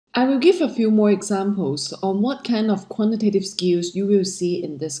I will give a few more examples on what kind of quantitative skills you will see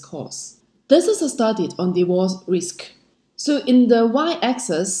in this course. This is a study on divorce risk. So in the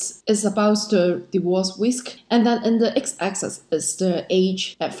y-axis is about the divorce risk, and then in the x-axis is the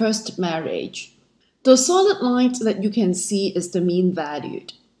age at first marriage. The solid line that you can see is the mean value.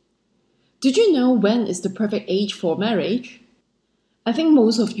 Did you know when is the perfect age for marriage? I think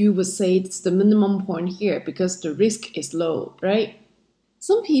most of you would say it's the minimum point here because the risk is low, right?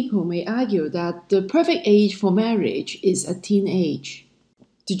 Some people may argue that the perfect age for marriage is a teenage.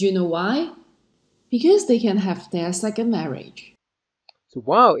 Did you know why? Because they can have their second marriage. So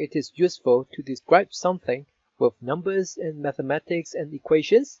while it is useful to describe something with numbers and mathematics and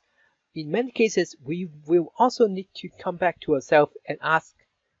equations, in many cases we will also need to come back to ourselves and ask,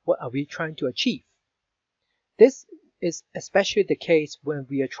 what are we trying to achieve? This is especially the case when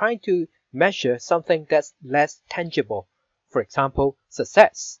we are trying to measure something that's less tangible. For example,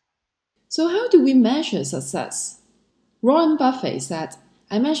 success. So how do we measure success? Warren Buffett said,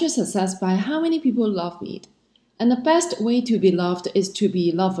 I measure success by how many people love me, and the best way to be loved is to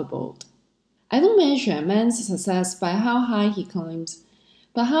be lovable. I don't measure a man's success by how high he climbs,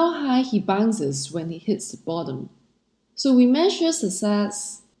 but how high he bounces when he hits the bottom. So we measure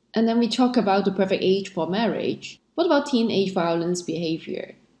success, and then we talk about the perfect age for marriage. What about teenage violence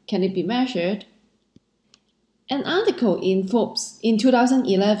behavior? Can it be measured? An article in Forbes in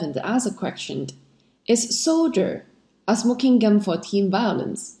 2011 asked a question, is soldier a smoking gun for teen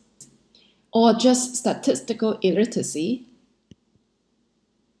violence? Or just statistical illiteracy?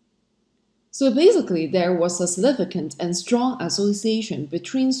 So basically there was a significant and strong association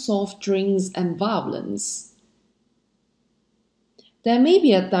between soft drinks and violence. There may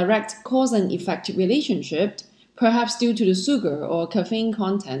be a direct cause and effect relationship, perhaps due to the sugar or caffeine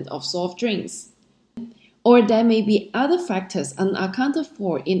content of soft drinks. Or there may be other factors unaccounted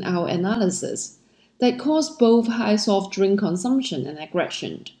for in our analysis that cause both high soft drink consumption and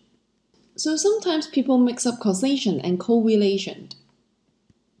aggression. So sometimes people mix up causation and correlation.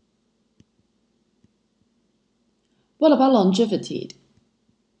 What about longevity?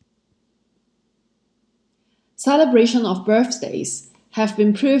 Celebration of birthdays have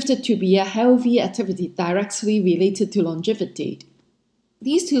been proved to be a healthy activity directly related to longevity.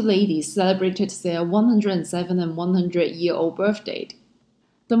 These two ladies celebrated their 107 and 100-year-old birthday.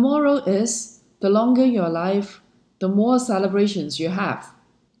 The moral is, the longer your life, the more celebrations you have.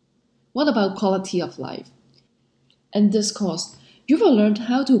 What about quality of life? In this course, you will learn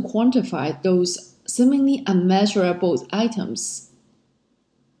how to quantify those seemingly unmeasurable items.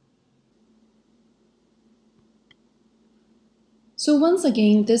 So once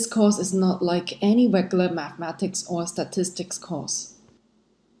again, this course is not like any regular mathematics or statistics course.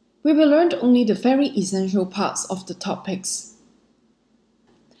 We will learn only the very essential parts of the topics.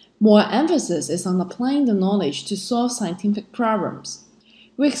 More emphasis is on applying the knowledge to solve scientific problems.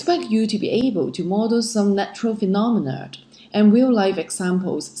 We expect you to be able to model some natural phenomena and real-life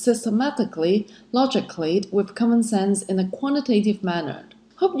examples systematically, logically, with common sense in a quantitative manner.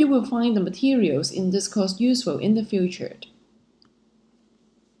 Hope you will find the materials in this course useful in the future.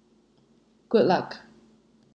 Good luck!